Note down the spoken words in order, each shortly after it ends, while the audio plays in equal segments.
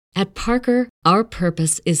At Parker, our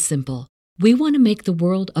purpose is simple. We want to make the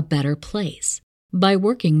world a better place by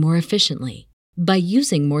working more efficiently, by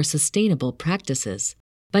using more sustainable practices,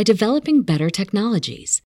 by developing better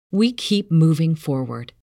technologies. We keep moving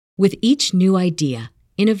forward. With each new idea,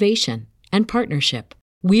 innovation, and partnership,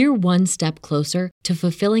 we're one step closer to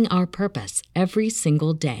fulfilling our purpose every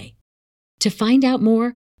single day. To find out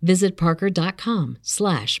more, visit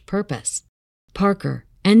parker.com/purpose. Parker,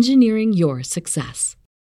 engineering your success.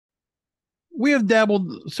 We have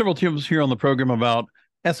dabbled several times here on the program about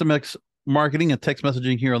SMS marketing and text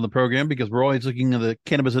messaging here on the program because we're always looking at the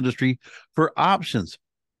cannabis industry for options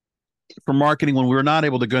for marketing when we're not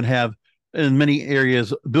able to go and have, in many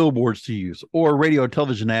areas, billboards to use or radio or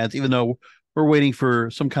television ads, even though we're waiting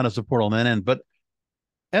for some kind of support on that end. But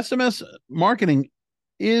SMS marketing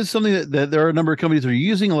is something that there are a number of companies that are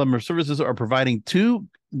using, a number of services are providing to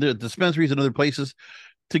the dispensaries and other places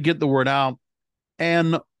to get the word out.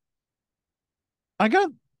 And I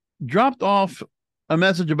got dropped off a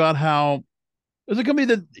message about how there's a company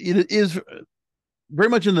that is very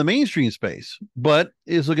much in the mainstream space, but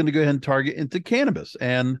is looking to go ahead and target into cannabis.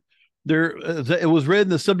 And there, it was read in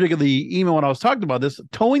the subject of the email when I was talking about this,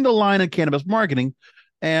 towing the line of cannabis marketing.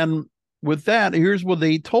 And with that, here's what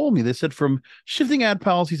they told me. They said, from shifting ad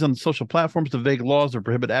policies on social platforms to vague laws that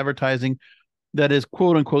prohibit advertising that is,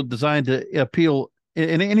 quote unquote, designed to appeal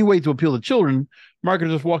in any way to appeal to children,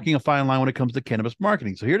 marketers are walking a fine line when it comes to cannabis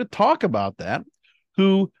marketing. So here to talk about that,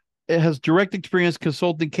 who has direct experience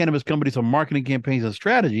consulting cannabis companies on marketing campaigns and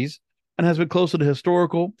strategies, and has been close to the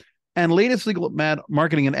historical and latest legal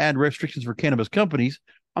marketing and ad restrictions for cannabis companies.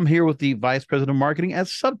 I'm here with the Vice President of Marketing at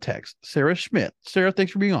Subtext, Sarah Schmidt. Sarah,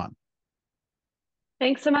 thanks for being on.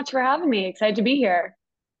 Thanks so much for having me. Excited to be here.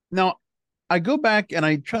 Now, I go back and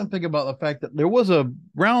I try to think about the fact that there was a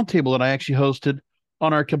roundtable that I actually hosted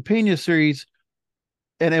on our companion series,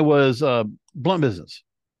 and it was Blunt Business.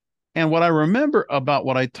 And what I remember about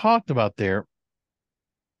what I talked about there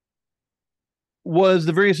was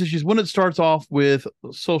the various issues when it starts off with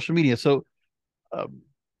social media. So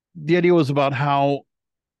the idea was about how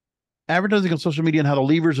advertising on social media and how the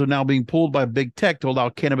levers are now being pulled by big tech to allow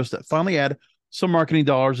cannabis to finally add some marketing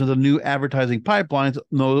dollars into new advertising pipelines,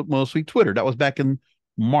 mostly Twitter. That was back in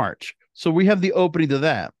March. So we have the opening to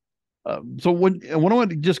that. So what I want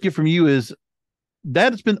to just get from you is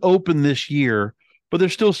that it's been open this year, but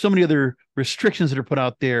there's still so many other restrictions that are put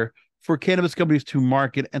out there for cannabis companies to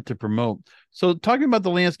market and to promote. So talking about the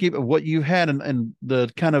landscape of what you've had and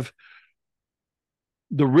the kind of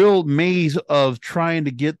the real maze of trying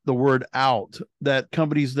to get the word out that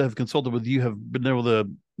companies that have consulted with you have been able to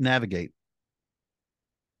navigate.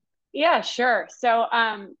 Yeah, sure. So,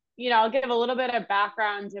 I'll give a little bit of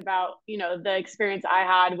background about, the experience I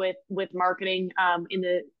had with marketing in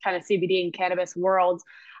the kind of CBD and cannabis world.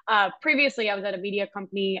 Previously, I was at a media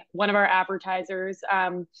company. One of our advertisers,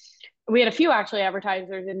 we had a few actually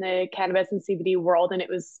advertisers in the cannabis and CBD world, and it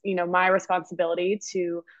was, my responsibility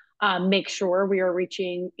to make sure we were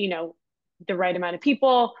reaching, the right amount of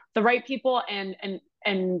people, the right people, and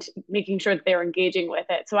making sure that they're engaging with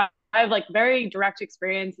it. So I have like very direct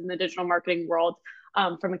experience in the digital marketing world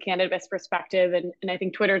from a cannabis perspective. And I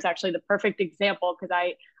think Twitter is actually the perfect example because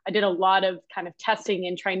I did a lot of kind of testing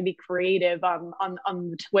and trying to be creative on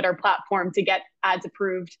the Twitter platform to get ads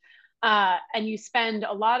approved. And you spend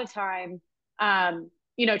a lot of time,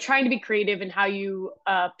 trying to be creative in how you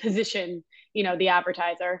position, the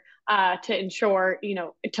advertiser to ensure,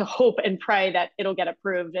 to hope and pray that it'll get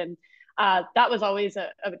approved. And that was always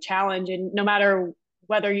a challenge. And no matter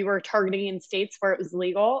whether you were targeting in states where it was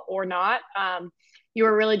legal or not, you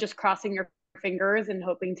were really just crossing your fingers and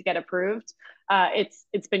hoping to get approved.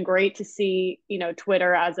 It's been great to see,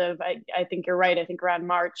 Twitter as of, I think you're right, I think around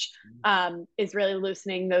March, is really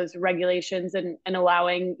loosening those regulations and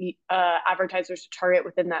allowing advertisers to target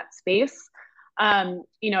within that space. I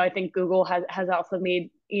think Google has also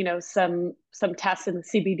made, some tests in the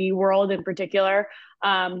CBD world in particular,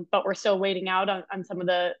 but we're still waiting out on some of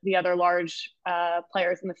the other large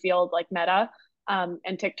players in the field like Meta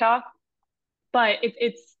and TikTok. But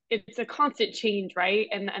it's a constant change, right?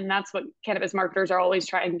 And that's what cannabis marketers are always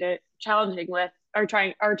challenged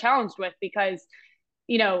with because,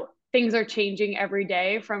 things are changing every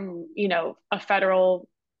day from, a federal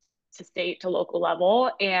to state to local level.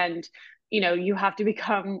 And, you have to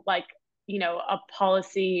become like, a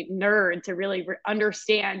policy nerd to really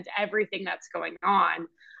understand everything that's going on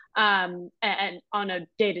and on a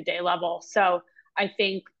day-to-day level. So I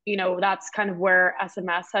think, that's kind of where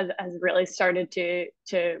SMS has really started to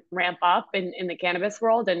ramp up in the cannabis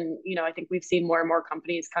world. And, I think we've seen more and more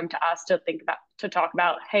companies come to us to talk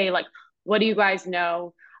about, hey, like, what do you guys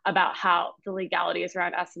know? about how the legalities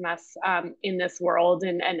around SMS in this world,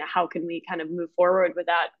 and how can we kind of move forward with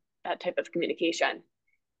that type of communication.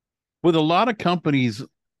 With a lot of companies,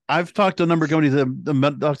 I've talked to a number of companies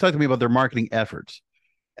that have talked to me about their marketing efforts.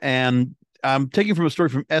 And I'm taking from a story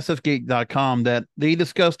from sfgate.com that they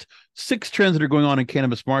discussed 6 trends that are going on in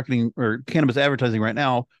cannabis marketing or cannabis advertising right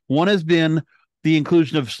now. One has been the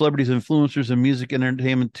inclusion of celebrities, influencers, and music and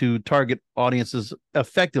entertainment to target audiences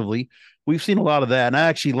effectively. We've seen a lot of that. And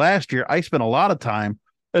actually, last year, I spent a lot of time,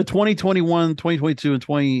 2021, 2022, and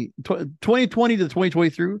 2020 to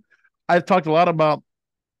 2023. I've talked a lot about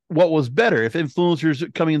what was better if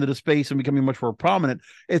influencers coming into the space and becoming much more prominent,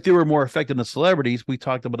 if they were more effective than celebrities. We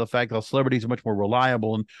talked about the fact that celebrities are much more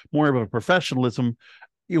reliable and more of a professionalism.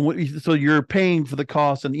 So you're paying for the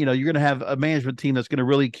cost, and you're going to have a management team that's going to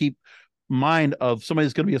really keep mind of somebody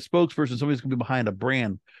that's going to be a spokesperson, somebody that's going to be behind a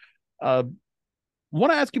brand. Want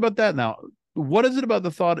to ask you about that now. What is it about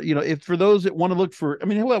the thought, if for those that want to look for,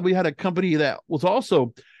 we had a company that was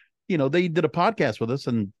also, they did a podcast with us,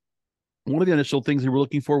 and one of the initial things they were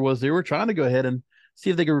looking for was they were trying to go ahead and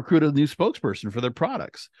see if they could recruit a new spokesperson for their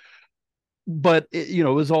products. But it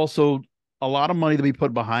was also a lot of money to be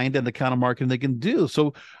put behind and the kind of marketing they can do.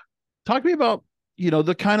 So talk to me about,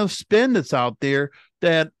 the kind of spend that's out there.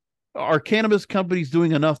 That are cannabis companies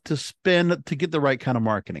doing enough to spend to get the right kind of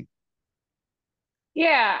marketing?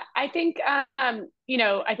 Yeah, I think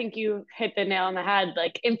I think you hit the nail on the head.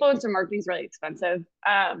 Like, influencer marketing is really expensive.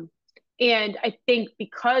 And I think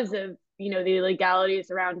because of the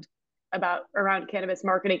legalities around cannabis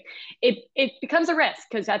marketing, it becomes a risk,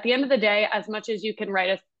 because at the end of the day, as much as you can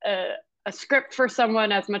write a script for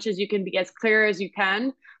someone, as much as you can be as clear as you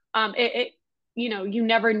can, you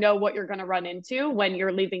never know what you're going to run into when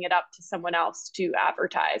you're leaving it up to someone else to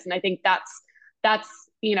advertise. And I think that's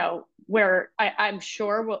where I'm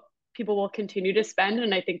sure people will continue to spend.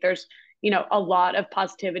 And I think there's a lot of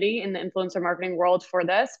positivity in the influencer marketing world for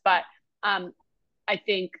this, but I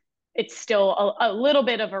think it's still a little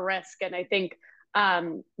bit of a risk. And I think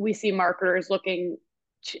we see marketers looking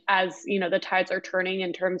as the tides are turning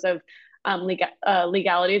in terms of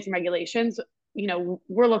legalities and regulations.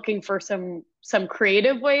 We're looking for some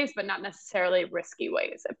creative ways, but not necessarily risky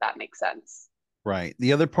ways, if that makes sense. Right.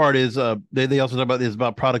 The other part is they also talk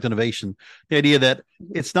about product innovation. The idea that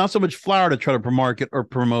it's not so much flower to try to market or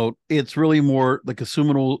promote. It's really more the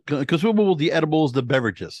consumable, the edibles, the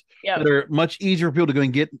beverages that are much easier for people to go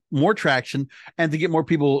and get more traction and to get more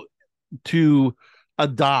people to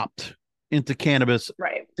adopt into cannabis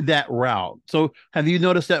that route. So have you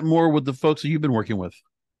noticed that more with the folks that you've been working with?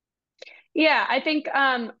 Yeah, I think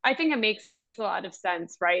it makes a lot of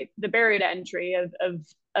sense, right? The barrier to entry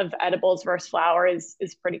of edibles versus flower is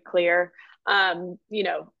pretty clear. You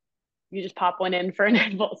just pop one in for an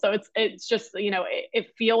edible, so it's just it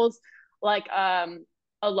feels like a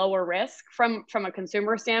lower risk from a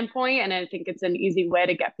consumer standpoint, and I think it's an easy way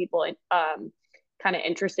to get people kind of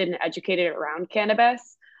interested and educated around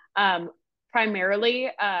cannabis. Primarily,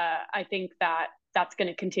 I think that's going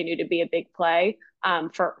to continue to be a big play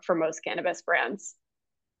for most cannabis brands.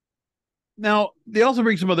 Now, they also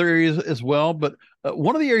bring some other areas as well, but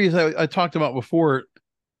one of the areas I talked about before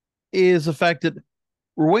is the fact that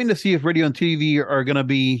we're waiting to see if radio and TV are going to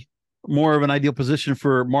be more of an ideal position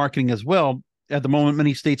for marketing as well. At the moment,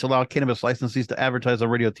 many states allow cannabis licensees to advertise on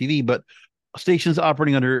radio and TV, but stations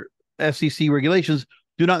operating under FCC regulations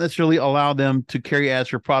do not necessarily allow them to carry ads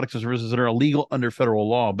for products or services that are illegal under federal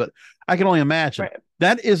law. But I can only imagine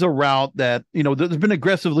that is a route that, there's been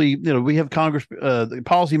aggressively, we have Congress,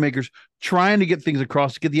 policymakers trying to get things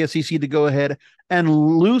across to get the SEC to go ahead and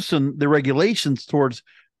loosen the regulations towards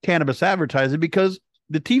cannabis advertising, because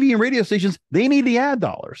the TV and radio stations, they need the ad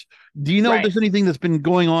dollars. Do you know if there's anything that's been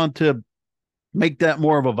going on to make that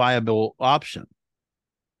more of a viable option?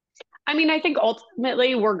 I think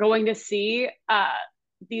ultimately we're going to see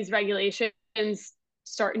these regulations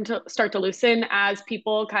start to loosen as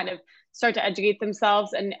people kind of start to educate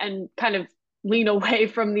themselves and kind of lean away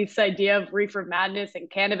from this idea of reefer madness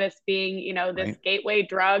and cannabis being, this gateway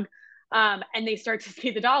drug. And they start to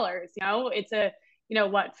see the dollars. It's a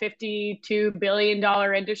 $52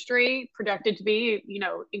 billion industry projected to be,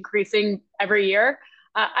 increasing every year.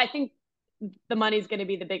 I think the money is going to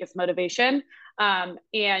be the biggest motivation.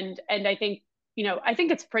 And I think, I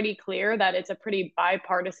think it's pretty clear that it's a pretty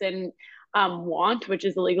bipartisan want, which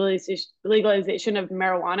is the legalization of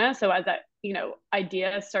marijuana. So as that,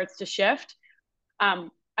 idea starts to shift, I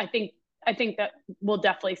think that we'll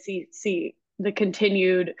definitely see the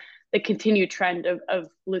continued trend of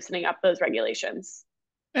loosening up those regulations.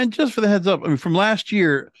 And just for the heads up, from last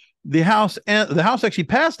year, the House actually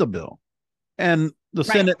passed a bill, and the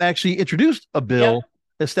Right. Senate actually introduced a bill Yep.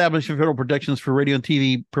 establishing federal protections for radio and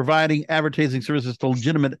TV, providing advertising services to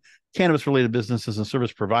legitimate cannabis-related businesses and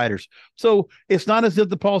service providers. So it's not as if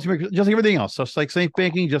the policymakers, just like everything else, just like safe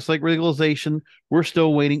banking, just like legalization, we're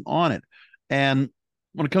still waiting on it. And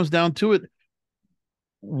when it comes down to it,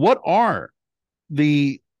 what are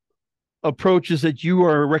the approaches that you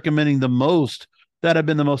are recommending the most that have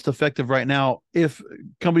been the most effective right now? If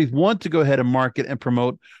companies want to go ahead and market and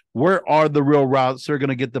promote, where are the real routes that are going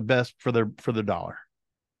to get the best for their dollar?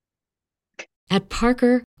 At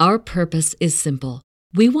Parker, our purpose is simple.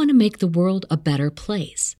 We want to make the world a better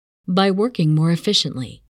place by working more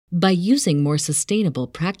efficiently, by using more sustainable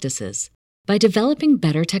practices, by developing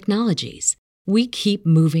better technologies. We keep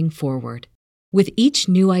moving forward. With each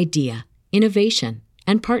new idea, innovation,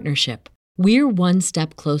 and partnership, we're one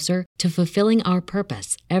step closer to fulfilling our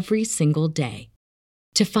purpose every single day.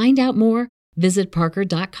 To find out more, visit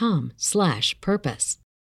parker.com/purpose.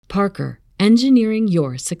 Parker, engineering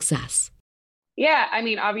your success. Yeah, I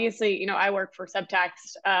mean, obviously, I work for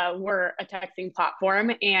Subtext. We're a texting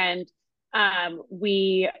platform, and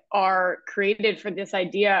we are created for this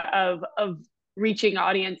idea of reaching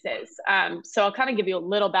audiences. So I'll kind of give you a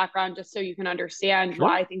little background just so you can understand Sure.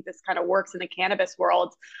 why I think this kind of works in the cannabis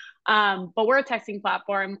world. But we're a texting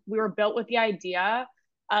platform. We were built with the idea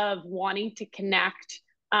of wanting to connect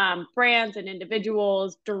brands and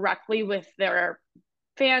individuals directly with their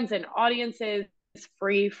fans and audiences,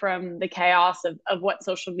 free from the chaos of what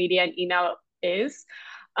social media and email is.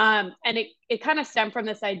 And it kind of stemmed from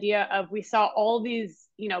this idea of, we saw all these,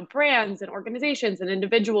 brands and organizations and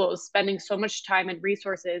individuals spending so much time and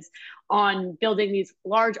resources on building these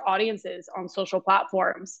large audiences on social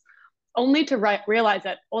platforms, only to realize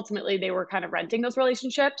that ultimately they were kind of renting those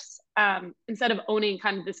relationships, instead of owning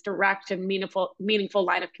kind of this direct and meaningful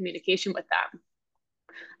line of communication with them.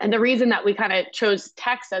 And the reason that we kind of chose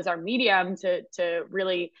text as our medium to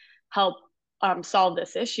really help solve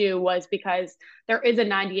this issue was because there is a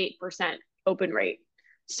 98% open rate.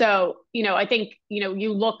 So, I think,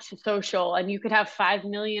 you look to social and you could have 5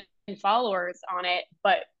 million followers on it,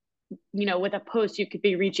 but, with a post, you could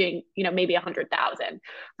be reaching, maybe 100,000,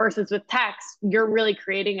 versus with text, you're really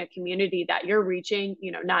creating a community that you're reaching,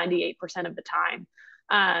 98% of the time.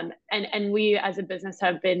 And we as a business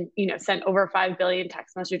have been, sent over 5 billion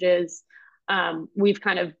text messages. We've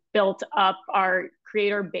kind of built up our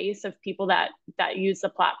creator base of people that use the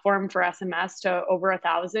platform for SMS to over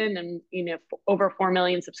 1,000, and, over 4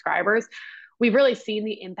 million subscribers. We've really seen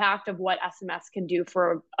the impact of what SMS can do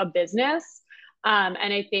for a business. And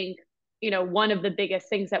I think, one of the biggest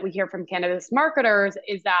things that we hear from cannabis marketers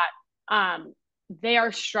is that they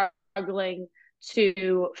are struggling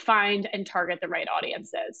to find and target the right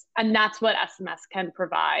audiences. And that's what SMS can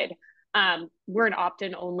provide. We're an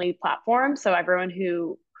opt-in only platform. So everyone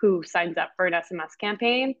who signs up for an SMS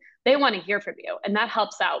campaign, they want to hear from you. And that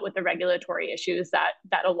helps out with the regulatory issues that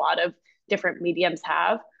a lot of different mediums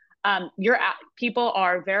have. People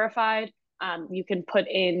are verified. You can put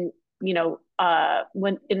in,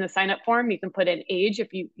 when in the sign up form, you can put in age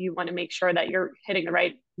if you want to make sure that you're hitting the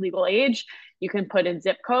right legal age. You can put in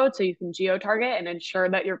zip code so you can geo target and ensure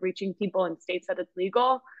that you're reaching people in states that it's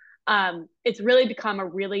legal. It's really become a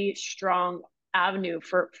really strong avenue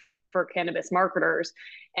for cannabis marketers.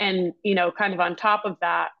 And, kind of on top of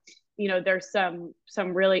that, there's some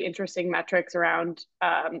really interesting metrics around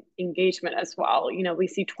engagement as well. We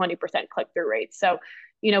see 20% click-through rates. So,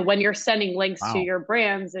 when you're sending links to your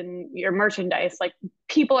brands and your merchandise, like,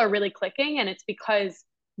 people are really clicking, and it's because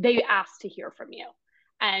they asked to hear from you,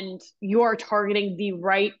 and you're targeting the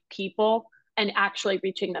right people and actually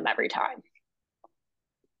reaching them every time.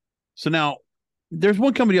 So now there's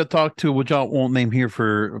one company I've talked to, which I won't name here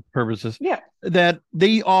for purposes, Yeah, that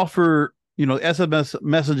they offer, SMS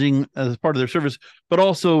messaging as part of their service, but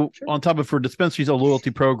also sure. on top of, for dispensaries, a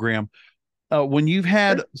loyalty program. When you've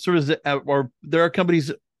had Sure. services, or are there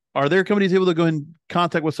companies able to go in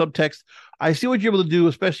contact with Subtext? I see what you're able to do,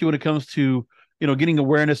 especially when it comes to, getting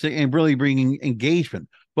awareness and really bringing engagement.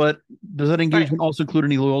 But does that engagement also include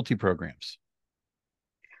any loyalty programs?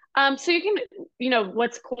 So you can,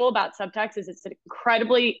 what's cool about Subtext is it's an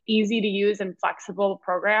incredibly easy to use and flexible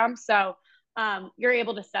program. So you're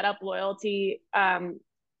able to set up loyalty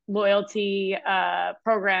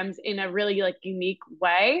programs in a really unique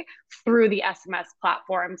way through the SMS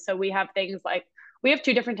platform. So we have things like, we have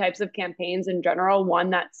two different types of campaigns in general. One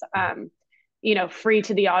that's free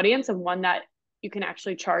to the audience, and one that you can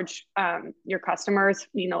actually charge your customers,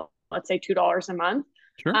 let's say $2 a month.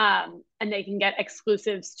 Sure. And they can get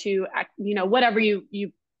exclusives to, whatever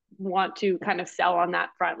you want to kind of sell on that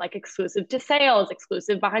front, like exclusive to sales,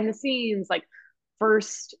 exclusive behind the scenes, like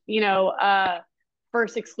first,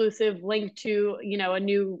 first exclusive link to, a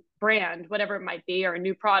new brand, whatever it might be, or a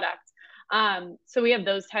new product. So we have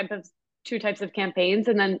those two types of campaigns.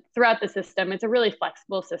 And then throughout the system, it's a really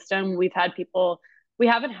flexible system. We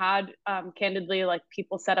haven't had, candidly, like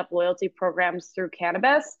people set up loyalty programs through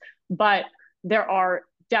Cannabis, but there are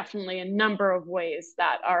definitely a number of ways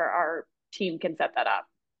that our team can set that up.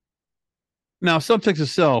 Now, Subtext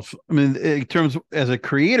itself, I mean, in terms as a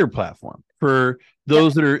creator platform for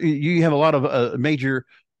those that are, you have a lot of major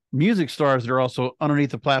music stars that are also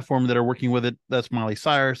underneath the platform that are working with it. That's Miley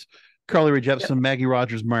Cyrus, Carly Rae Jepsen, Maggie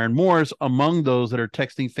Rogers, Myron Morris, among those that are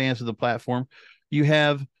texting fans of the platform. You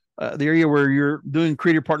have the area where you're doing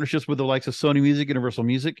creator partnerships with the likes of Sony Music, Universal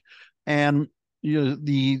Music, and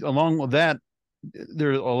along with that, there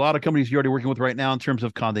are a lot of companies you're already working with right now in terms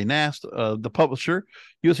of Condé Nast, the publisher,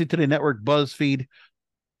 USA Today Network, BuzzFeed,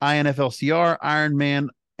 INFLCR, Iron Man,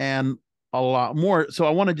 and a lot more. So I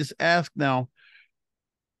want to just ask now,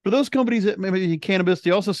 for those companies that maybe in cannabis, they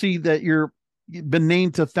also see that you've been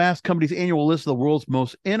named to Fast Company's annual list of the world's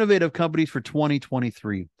most innovative companies for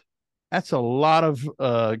 2023. That's a lot of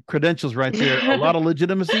credentials right there, a lot of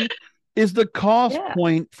legitimacy. Is the cost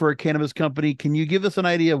point for a cannabis company? Can you give us an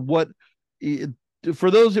idea of what, for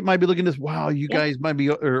those that might be looking at this, wow, you guys might be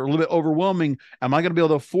a little bit overwhelming. Am I going to be able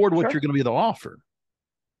to afford what you're going to be able to offer?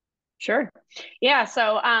 Sure. Yeah.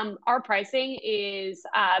 So our pricing is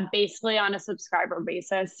basically on a subscriber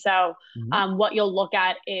basis. So what you'll look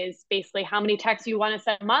at is basically how many texts you want to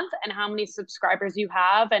send a month and how many subscribers you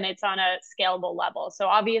have. And it's on a scalable level. So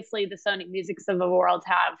obviously the Sony Musics of the world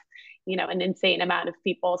have, an insane amount of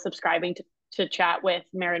people subscribing to chat with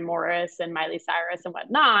Maren Morris and Miley Cyrus and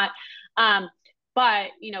whatnot. But,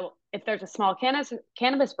 if there's a small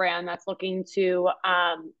cannabis brand that's looking to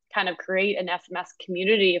kind of create an SMS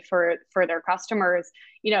community for their customers,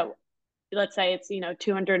 let's say it's,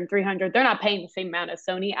 200 and 300, they're not paying the same amount as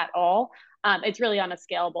Sony at all. It's really on a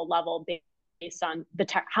scalable level based on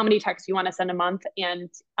how many texts you want to send a month and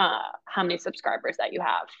how many subscribers that you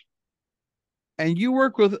have. And you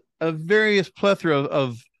work with a various plethora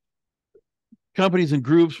of companies and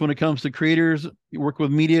groups when it comes to creators. You work with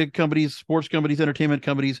media companies, sports companies, entertainment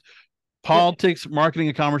companies, politics, marketing,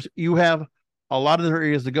 and commerce. You have a lot of different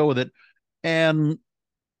areas to go with it. And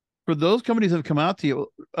for those companies that have come out to you,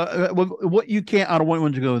 what you can't, I don't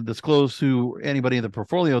want to go disclose to anybody in the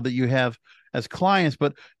portfolio that you have as clients,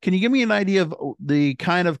 but can you give me an idea of the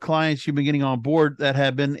kind of clients you've been getting on board that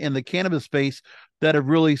have been in the cannabis space that have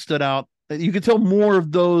really stood out? You can tell more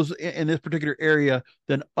of those in this particular area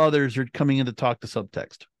than others are coming in to talk to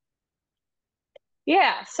Subtext.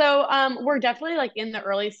 Yeah, so we're definitely like in the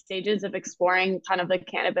early stages of exploring kind of the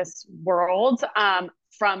cannabis world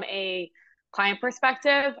from a client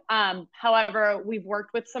perspective. However, we've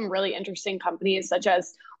worked with some really interesting companies, such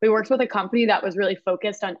as we worked with a company that was really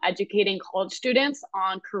focused on educating college students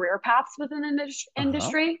on career paths within the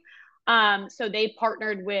industry. So they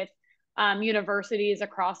partnered with universities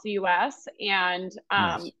across the US and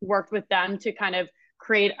worked with them to kind of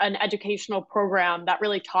create an educational program that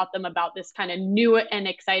really taught them about this kind of new and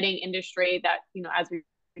exciting industry that, as we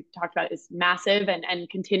talked about, is massive and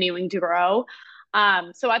continuing to grow.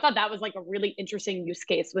 So I thought that was like a really interesting use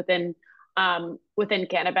case within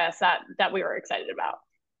cannabis that we were excited about.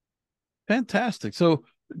 Fantastic. So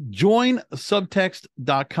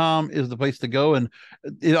joinsubtext.com is the place to go. And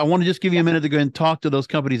I want to just give you a minute to go and talk to those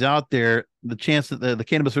companies out there. The chance that the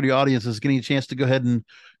Cannabis Radio audience is getting a chance to go ahead and,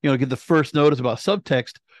 get the first notice about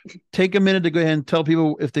Subtext. Take a minute to go ahead and tell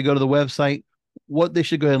people, if they go to the website, what they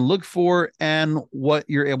should go ahead and look for and what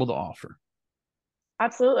you're able to offer.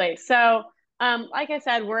 Absolutely. So, like I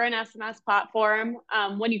said, we're an SMS platform.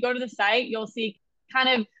 When you go to the site, you'll see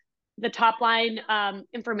kind of the top line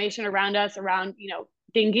information around us, around,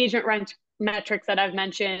 the engagement metrics that I've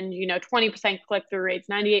mentioned, 20% click-through rates,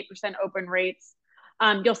 98% open rates.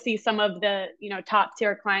 You'll see some of the, top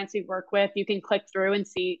tier clients we work with. You can click through and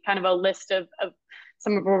see kind of a list of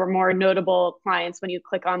some of our more notable clients when you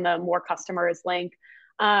click on the More Customers link.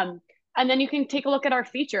 And then you can take a look at our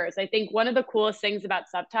features. I think one of the coolest things about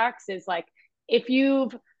Subtext is like, if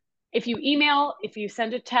you email, if you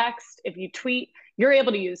send a text, if you tweet, you're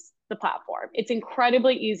able to use the platform. It's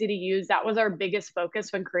incredibly easy to use. That was our biggest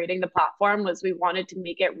focus when creating the platform, was we wanted to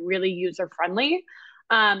make it really user friendly,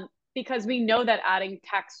 because we know that adding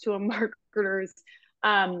text to a marketer's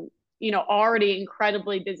already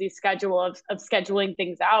incredibly busy schedule of scheduling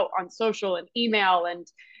things out on social and email and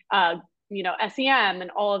SEM and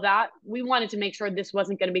all of that, we wanted to make sure this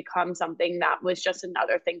wasn't going to become something that was just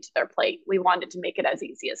another thing to their plate. We wanted to make it as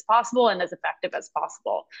easy as possible and as effective as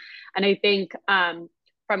possible. And I think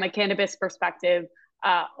from from a cannabis perspective,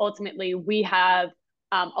 ultimately we have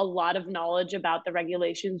a lot of knowledge about the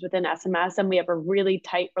regulations within SMS, and we have a really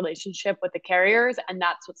tight relationship with the carriers, and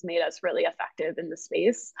that's what's made us really effective in the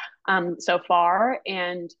space so far.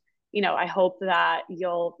 And I hope that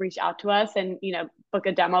you'll reach out to us and book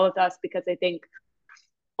a demo with us, because I think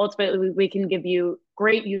ultimately we can give you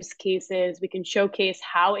great use cases. We can showcase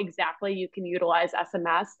how exactly you can utilize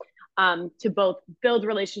SMS to both build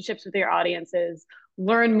relationships with your audiences,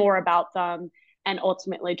 learn more about them, and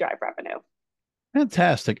ultimately drive revenue.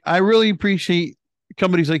 Fantastic. I really appreciate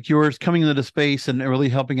companies like yours coming into the space and really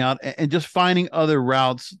helping out and just finding other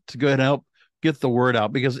routes to go ahead and help get the word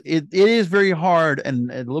out, because it is very hard and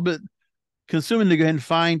a little bit consuming to go ahead and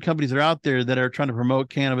find companies that are out there that are trying to promote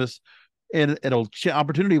cannabis and it'll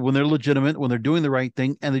opportunity when they're legitimate, when they're doing the right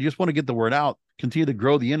thing, and they just want to get the word out, continue to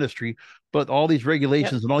grow the industry. But all these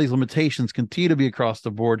regulations and all these limitations continue to be across the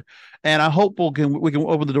board. And I hope we can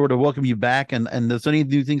open the door to welcome you back. And there's any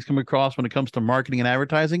new things come across when it comes to marketing and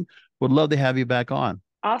advertising, would love to have you back on.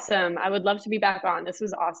 Awesome. I would love to be back on. This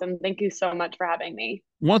was awesome. Thank you so much for having me.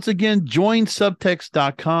 Once again, join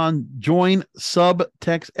subtext.com, join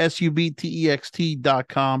Subtext,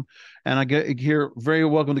 subtext.com. And I get here, very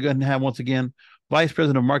welcome to go ahead and have, once again, Vice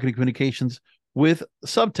President of Marketing Communications with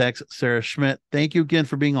Subtext, Sarah Schmidt. Thank you again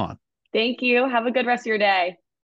for being on. Thank you. Have a good rest of your day.